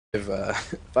have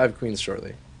 5 queens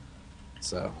shortly,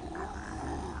 so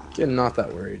again, not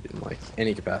that worried in like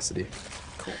any capacity.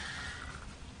 Cool.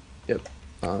 Yep.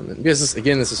 And because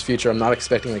this is future, I'm not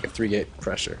expecting like a 3-gate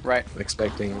pressure. Right. I'm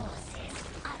expecting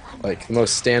like the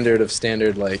most standard of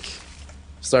standard like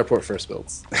starport first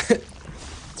builds.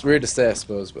 It's weird to say, I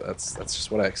suppose, but that's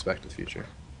just what I expect with future.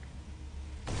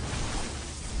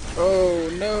 Oh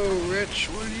no, Rich,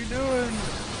 what are you doing?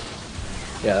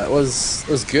 Yeah, that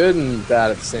was good and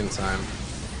bad at the same time.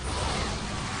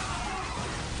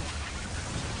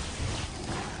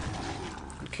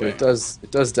 But Okay. it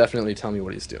does definitely tell me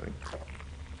what he's doing.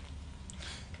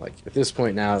 Like at this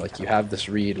point now, like you have this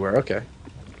read where okay,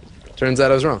 turns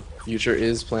out I was wrong. Future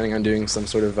is planning on doing some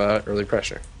sort of early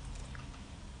pressure.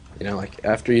 You know, like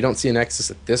after you don't see a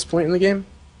Nexus at this point in the game,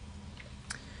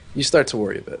 you start to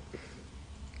worry a bit.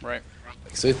 Right.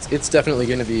 So it's definitely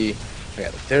going to be. Okay,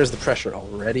 like, there's the pressure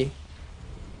already.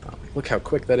 Look how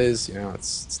quick that is. You know,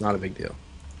 it's not a big deal.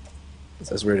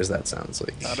 It's as weird as that sounds.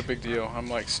 Like Not a big deal. I'm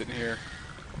like sitting here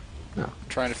no,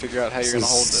 trying to figure out how you're gonna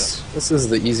hold this. This is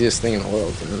the easiest thing in the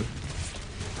world, man.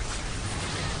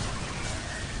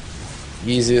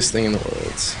 Easiest thing in the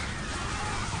world.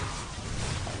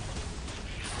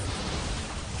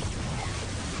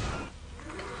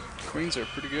 Queens are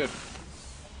pretty good.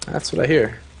 That's what I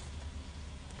hear.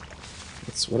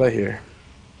 That's what I hear.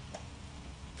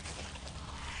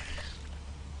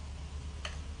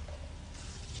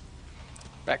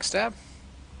 Backstab?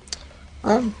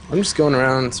 I'm just going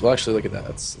around. Well, actually, look at that.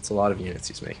 It's a lot of units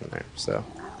he's making there. So.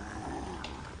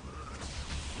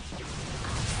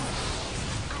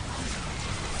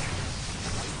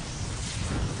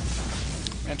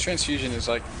 And transfusion is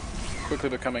like quickly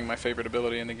becoming my favorite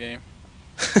ability in the game.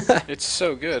 It's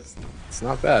so good. It's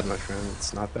not bad, my friend.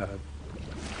 It's not bad.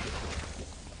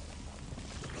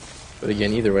 But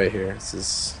again, either way here, this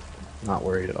is not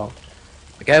worried at all.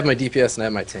 Like I have my DPS and I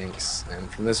have my tanks,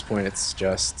 and from this point it's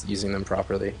just using them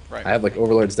properly. Right. I have like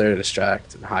overlords there to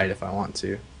distract and hide if I want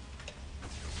to.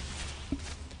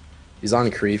 He's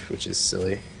on creep, which is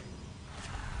silly.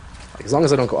 Like, as long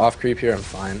as I don't go off creep here, I'm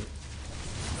fine.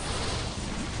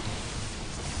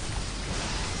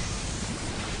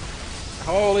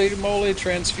 Holy moly,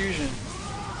 transfusion.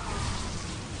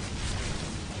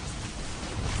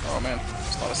 Oh man,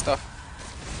 there's a lot of stuff.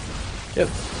 Yep.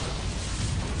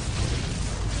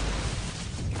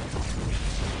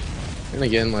 And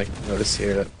again, like, notice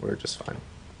here that we're just fine.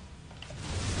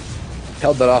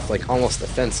 Held that off, like, almost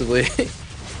offensively.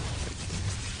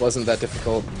 Wasn't that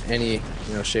difficult in any,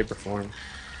 shape or form.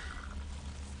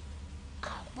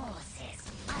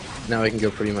 Now we can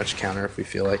go pretty much counter if we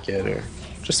feel like it, or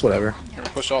just whatever. You gonna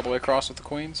push all the way across with the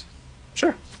queens?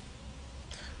 Sure.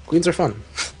 Queens are fun.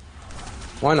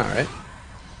 Why not, right?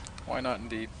 Why not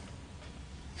indeed?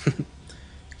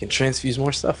 Can transfuse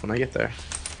more stuff when I get there.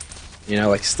 You know,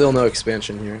 like, still no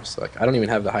expansion here, so, like, I don't even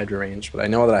have the Hydra range, but I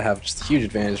know that I have just a huge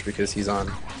advantage because he's on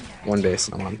one base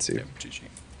and I'm on two. Yep, GG.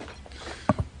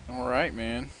 Alright,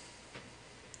 man.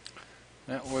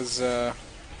 That was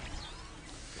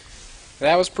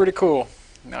pretty cool.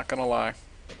 Not gonna lie.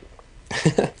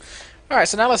 Alright,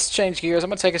 so now let's change gears. I'm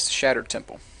gonna take us to Shattered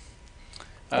Temple.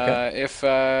 Okay.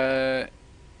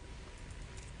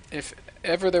 If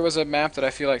ever there was a map that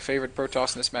I feel like favored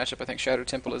Protoss in this matchup, I think Shattered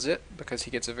Temple is it, because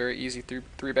he gets a very easy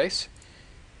 3-base.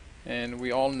 And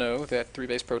we all know that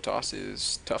 3-base Protoss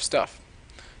is tough stuff.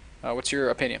 What's your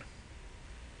opinion?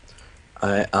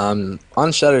 On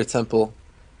Shadow Temple,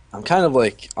 I'm kind of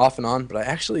like off and on, but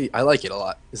I like it a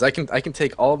lot. Cause I can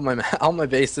take all of my all my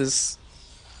bases.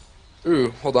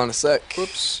 Ooh, hold on a sec.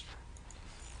 Whoops.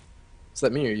 Is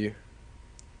that me or you?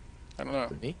 I don't know.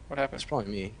 Is it me? What It's happened?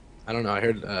 probably me. I don't know. I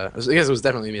heard. I guess it was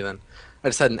definitely me then. I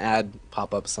just had an ad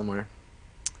pop up somewhere.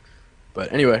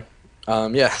 But anyway,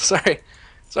 yeah. Sorry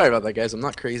about that, guys. I'm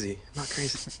not crazy. I'm not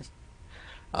crazy.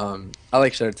 I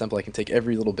like Shattered Temple. I can take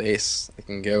every little base. I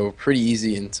can go pretty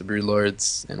easy into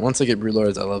Broodlords, and once I get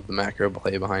Broodlords, I love the macro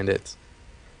play behind it.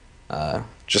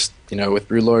 Just with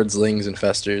Broodlords, Lings, and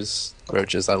Festers,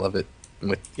 Roaches, I love it.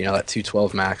 And with that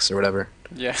 212 max or whatever,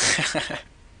 Yeah.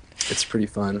 it's pretty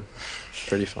fun.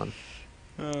 Pretty fun.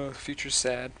 Oh, future's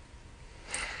sad.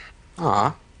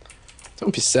 Aw,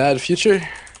 don't be sad, future.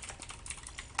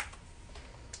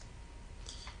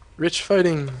 Rich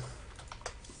fighting.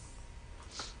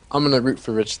 I'm gonna root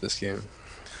for Rich this game.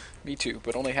 Me too,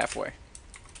 but only halfway.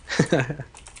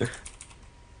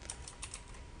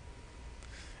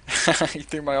 You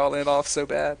threw my all-in off so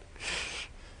bad.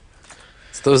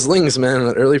 It's those Lings, man,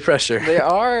 that early pressure. They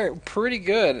are pretty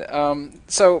good.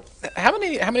 So, how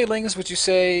many lings would you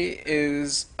say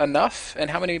is enough, and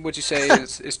how many would you say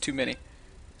is too many?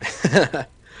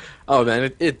 Oh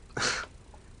man, it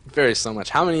varies so much.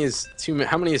 How many is too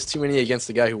many against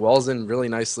a guy who walls in really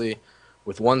nicely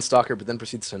with one stalker, but then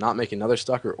proceeds to not make another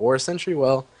stalker or a sentry?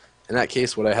 Well, in that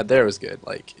case, what I had there was good.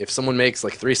 Like if someone makes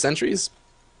like 3 sentries,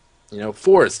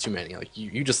 four is too many. Like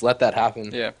you just let that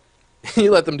happen. Yeah.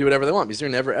 You let them do whatever they want because you're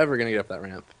never ever gonna get up that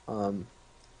ramp.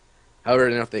 However,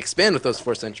 if they expand with those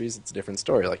 4 sentries, it's a different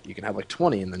story. Like you can have like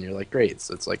 20, and then you're like great.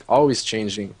 So it's like always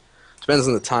changing. Depends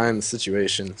on the time, the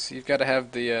situation. So you've got to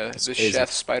have the Crazy. Sheth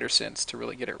spider sense to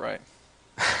really get it right.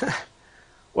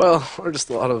 Well, or just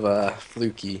a lot of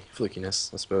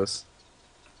flukiness, I suppose.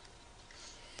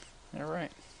 All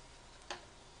right.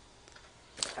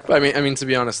 But I mean, to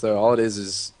be honest though, all it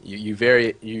is you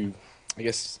vary you, I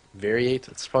guess variate.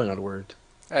 That's probably not a word.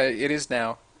 It is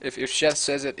now. If Sheth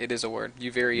says it, it is a word.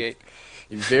 You variate.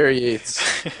 You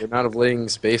variate the amount of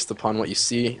lings based upon what you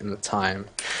see and the time.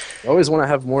 You always want to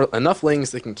have enough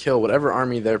lings that can kill whatever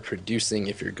army they're producing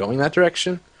if you're going that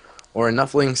direction, or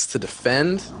enough lings to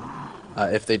defend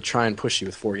if they try and push you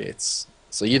with 4 gates.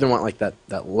 So you either want like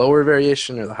that lower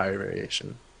variation or the higher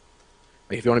variation.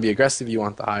 Like if you want to be aggressive, you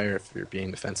want the higher. If you're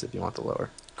being defensive, you want the lower.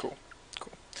 Cool.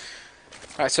 Cool.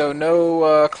 All right. So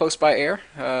no close by air.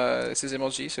 This is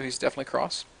MLG, so he's definitely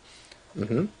cross.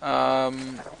 Mm-hmm.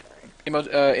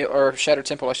 Or Shattered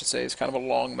Temple, I should say, is kind of a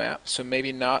long map, so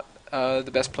maybe not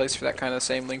the best place for that kind of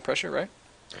same ling pressure, right?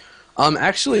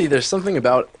 Actually, there's something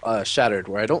about Shattered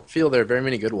where I don't feel there are very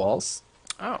many good walls.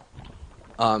 Oh.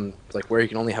 Like where you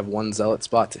can only have one zealot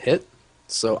spot to hit.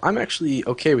 So I'm actually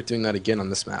okay with doing that again on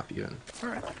this map even. All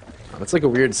right. It's like a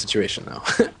weird situation though.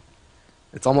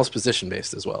 It's almost position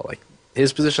based as well. Like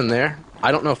his position there,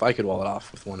 I don't know if I could wall it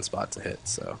off with one spot to hit.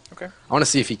 So Okay. I want to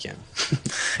see if he can.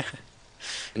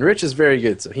 And Rich is very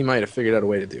good, so he might have figured out a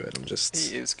way to do it.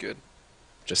 He is good.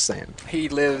 Just saying. He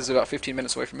lives about 15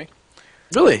 minutes away from me.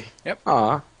 Really? Yep.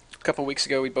 Aw, A couple weeks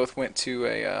ago, we both went to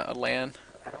a LAN.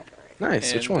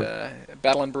 nice. Which one?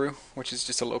 Battle and Brew, which is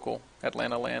just a local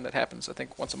Atlanta LAN that happens, I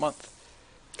think, once a month.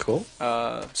 Cool.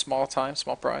 Small time,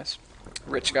 small prize.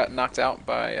 Rich got knocked out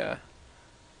by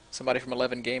somebody from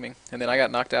 11 Gaming, and then I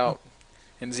got knocked out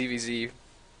in ZvZ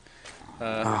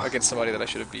against somebody that I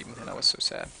should have beaten, and I was so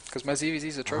sad because my ZvZ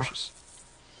is atrocious.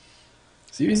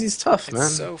 ZvZ's tough, It's man.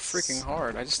 so freaking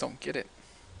hard. I just don't get it.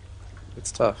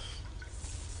 It's tough.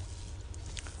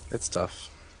 It's tough.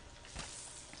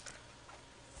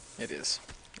 It is.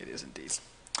 It is indeed.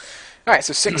 All right,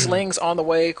 so 6 lings on the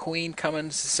way. Queen coming.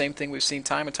 It's the same thing we've seen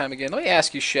time and time again. Let me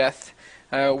ask you, Sheth.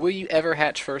 Will you ever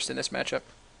hatch first in this matchup?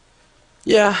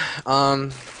 Yeah.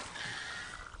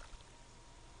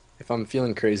 If I'm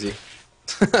feeling crazy,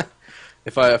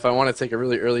 if I want to take a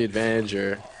really early advantage,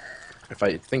 or if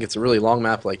I think it's a really long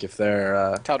map, like if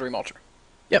they're Tal'Darim Ultra.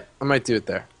 yep, I might do it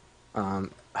there.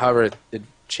 However, it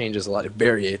changes a lot. It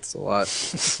variates a lot.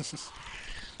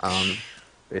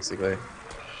 Basically,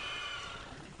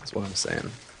 that's what I'm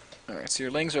saying. All right, so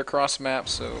your lings are across map,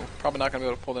 so probably not going to be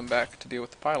able to pull them back to deal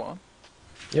with the pylon.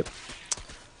 Yep.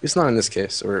 It's not in this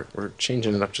case. We're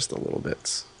changing it up just a little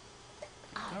bit.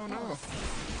 Oh no.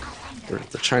 We're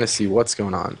trying to see what's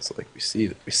going on. So like we see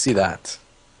that.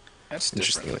 That's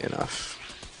different. Interestingly enough.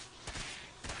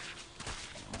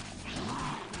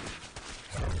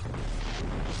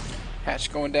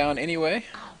 Hatch going down anyway.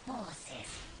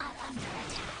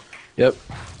 Yep.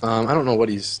 I don't know what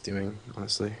he's doing,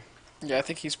 honestly. Yeah, I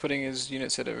think he's putting his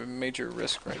units at a major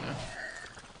risk right now.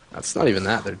 That's not even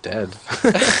that. They're dead.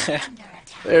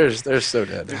 they're so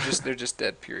dead. They're just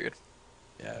dead, period.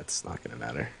 Yeah, it's not gonna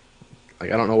matter.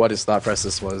 Like I don't know what his thought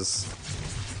process was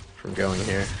from going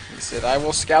here. He said, I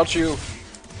will scout you.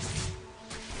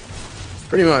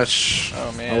 Pretty much.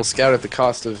 Oh, man. I will scout at the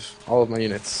cost of all of my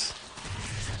units.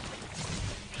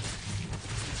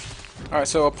 Alright,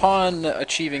 so upon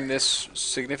achieving this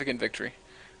significant victory,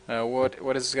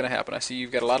 what is going to happen? I see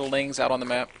you've got a lot of lings out on the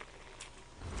map.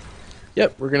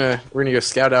 Yep, we're gonna go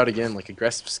scout out again, like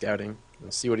aggressive scouting,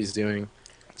 and see what he's doing.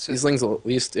 So These lings will at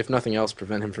least, if nothing else,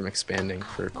 prevent him from expanding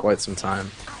for quite some time.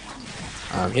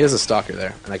 He has a stalker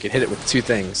there, and I can hit it with 2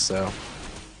 things, so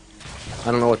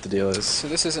I don't know what the deal is. So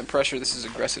this isn't pressure, this is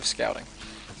aggressive scouting.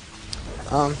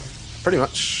 Pretty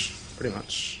much. Pretty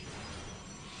much.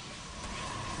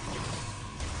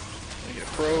 You get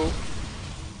a probe.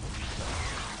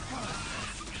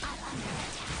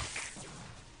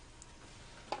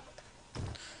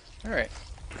 Alright.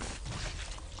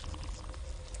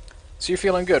 So you're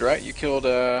feeling good, right? You killed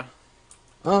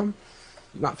Not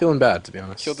feeling bad, to be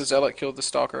honest. killed the zealot, killed the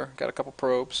stalker, got a couple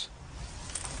probes.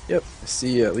 Yep, I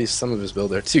see at least some of his build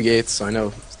there. 2 gates, so I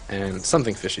know, and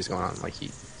something fishy's going on. Like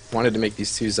he wanted to make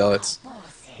these 2 zealots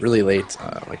really late.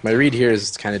 Like my read here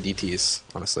is kind of DTs,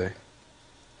 honestly.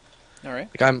 All right.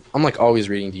 Like I'm like always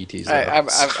reading DTs though. I'm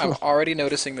So already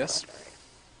noticing this.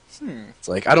 it's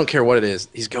like I don't care what it is.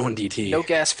 He's going DT. No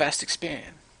gas, fast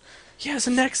expand. He has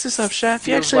a Nexus up, Sheth.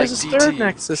 He Feels actually has like his third DT.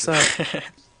 Nexus up.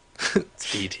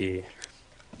 It's DT.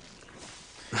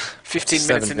 15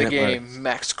 minutes in the 7 minute mark. game,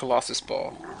 max Colossus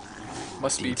Ball.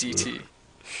 Must be DT.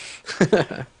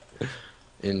 DT.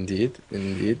 Indeed,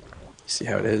 indeed. You see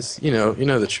how it is. You know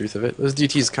the truth of it. Those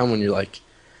DTs come when you're like,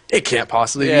 it can't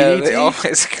possibly Yeah, be DT. they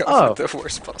always come Oh. with the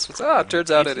worst possible. Ah, it turns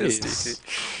out it is DTs.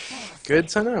 DT. Good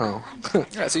to know.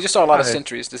 Yeah, so you just saw a lot of Hi.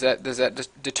 sentries. Does that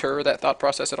deter that thought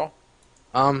process at all?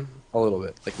 A little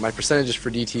bit. Like my percentages for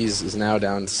DTs is now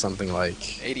down to something like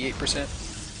 88%.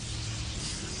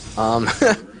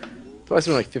 probably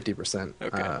something like 50%.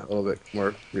 Okay. A little bit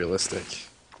more realistic.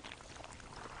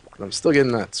 But I'm still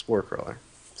getting that spore crawler.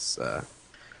 It's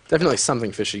definitely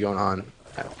something fishy going on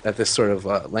at this sort of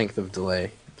length of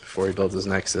delay before he builds his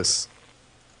Nexus.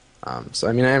 So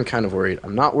I mean, I am kind of worried.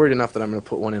 I'm not worried enough that I'm going to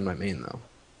put one in my main though,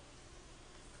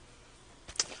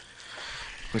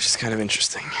 which is kind of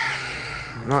interesting.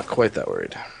 I'm not quite that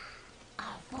worried.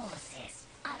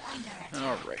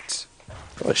 All right.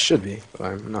 Probably should be, but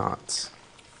I'm not.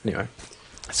 Anyway.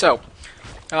 So,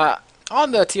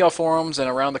 on the TL forums and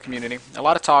around the community, a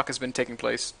lot of talk has been taking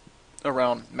place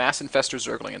around Mass Infestor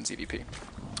Zergling and ZvP.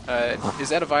 Is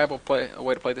that a viable way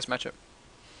to play this matchup?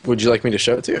 Would you like me to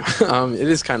show it to you? It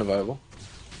is kind of viable.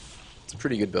 It's a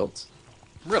pretty good build.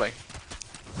 Really?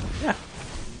 Yeah.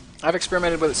 I've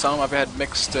experimented with it some. I've had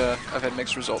mixed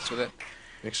results with it.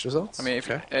 Mixed results? I mean,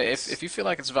 if you feel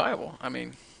like it's viable, I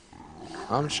mean,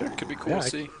 Sure. it could be cool Yeah, to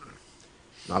see.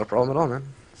 Not a problem at all, man.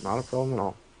 Not a problem at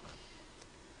all.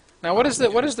 Now, what is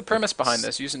the premise behind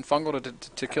this? Using fungal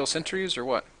to kill sentries or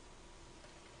what?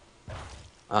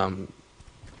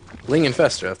 Ling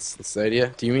Infestor, that's the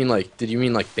idea. Did you mean like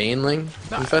Baneling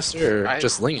No, Infestor, or I-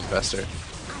 just Ling Infestor?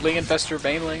 Ling Infestor,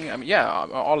 Baneling. I mean, yeah,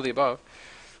 all of the above.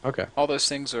 Okay. All those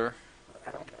things are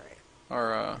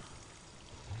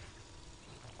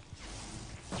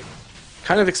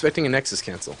Kind of expecting a Nexus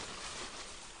cancel,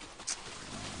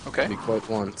 okay. to be quite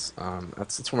blunt.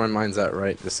 That's where my mind's at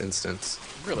right this instant.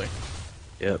 Really?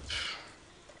 Yep.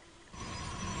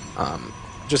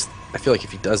 Just, I feel like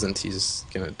if he doesn't, he's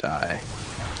gonna die.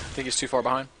 Think he's too far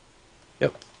behind?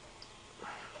 Yep.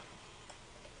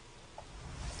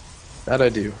 That I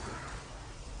do.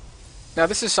 Now,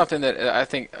 this is something that I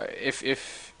think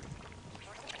if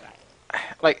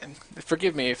like,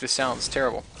 forgive me if this sounds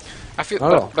terrible. I feel,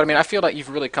 Not at all. but I mean, I feel like you've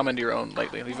really come into your own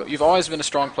lately. You've always been a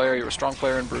strong player. You were a strong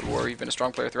player in Brood War. You've been a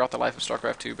strong player throughout the life of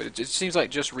StarCraft 2. But it seems like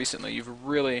just recently you've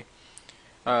really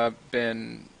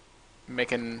been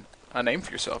making a name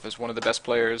for yourself as one of the best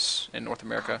players in North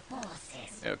America.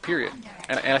 Period.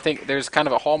 And I think there's kind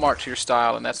of a hallmark to your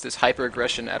style, and that's this hyper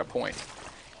aggression at a point.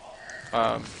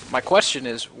 My question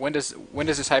is, when does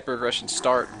this hyper aggression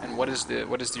start, and what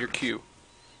is your cue?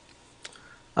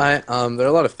 There are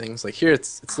a lot of things. Like here,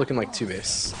 it's looking like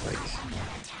 2-base. Like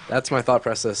that's my thought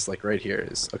process. Like right here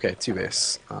is okay,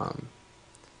 2-base.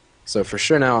 So for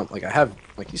sure now, like I have,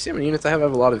 like you see how many units I have? I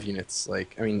have a lot of units.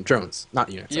 Like I mean drones,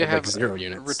 not units. You I have have like 0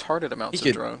 units. retarded amounts He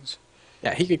of could- drones.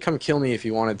 Yeah, he could come kill me if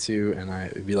he wanted to, and I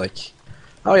would be like,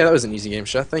 oh yeah, that was an easy game,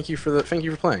 Sheth. Thank you for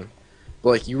playing. But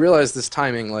like you realize this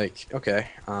timing, like okay,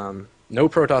 no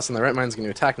Protoss in the right mind's going to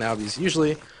attack now because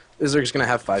usually is they're just going to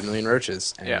have 5 million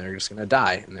roaches and they're just going to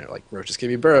die, and they're like roaches can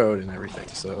be burrowed and everything.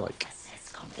 So like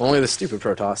only the stupid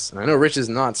Protoss, and I know Rich is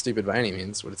not stupid by any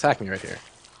means, would attack me right here.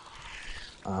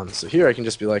 So here I can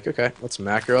just be like, okay, let's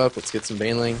macro up, let's get some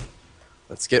Baneling,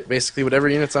 let's get basically whatever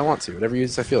units I want to, whatever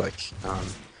units I feel like.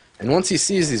 And once he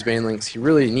sees these Banelings, he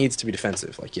really needs to be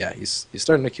defensive. Like yeah, he's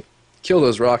starting to kill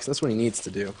those rocks. That's what he needs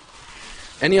to do.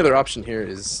 Any other option here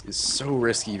is so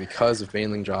risky because of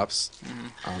Baneling drops.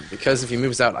 Because if he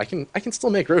moves out, I can still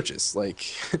make roaches. Like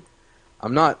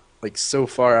I'm not like so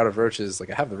far out of roaches.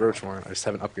 Like I have the roach horn, I just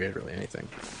haven't upgraded really anything.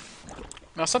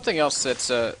 Now, something else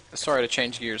that's sorry to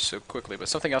change gears so quickly, but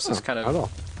something else that's kind Not at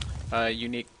all. of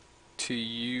unique to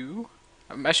you.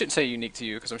 I shouldn't say unique to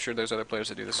you because I'm sure there's other players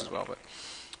that do this as well,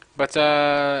 but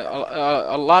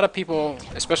a lot of people,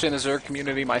 especially in the Zerg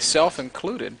community, myself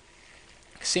included,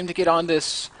 seem to get on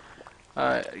this.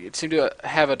 Seem to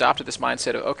have adopted this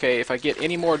mindset of okay, if I get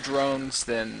any more drones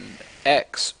than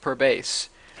X per base,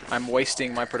 I'm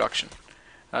wasting my production.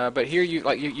 But here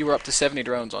you were up to 70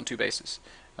 drones on 2 bases.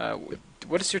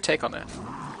 What is your take on that?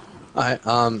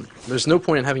 There's no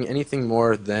point in having anything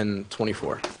more than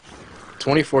 24.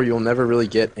 24, you'll never really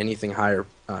get anything higher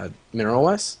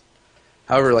mineral-wise.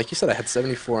 However, like you said, I had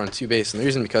 74 on 2 base, and the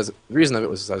reason of it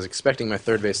was I was expecting my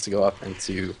 3rd base to go up and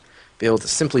to be able to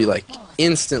simply like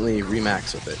instantly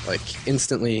remax with it, like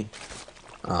instantly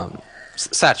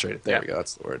saturate it. There Yeah. we go.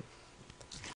 That's the word.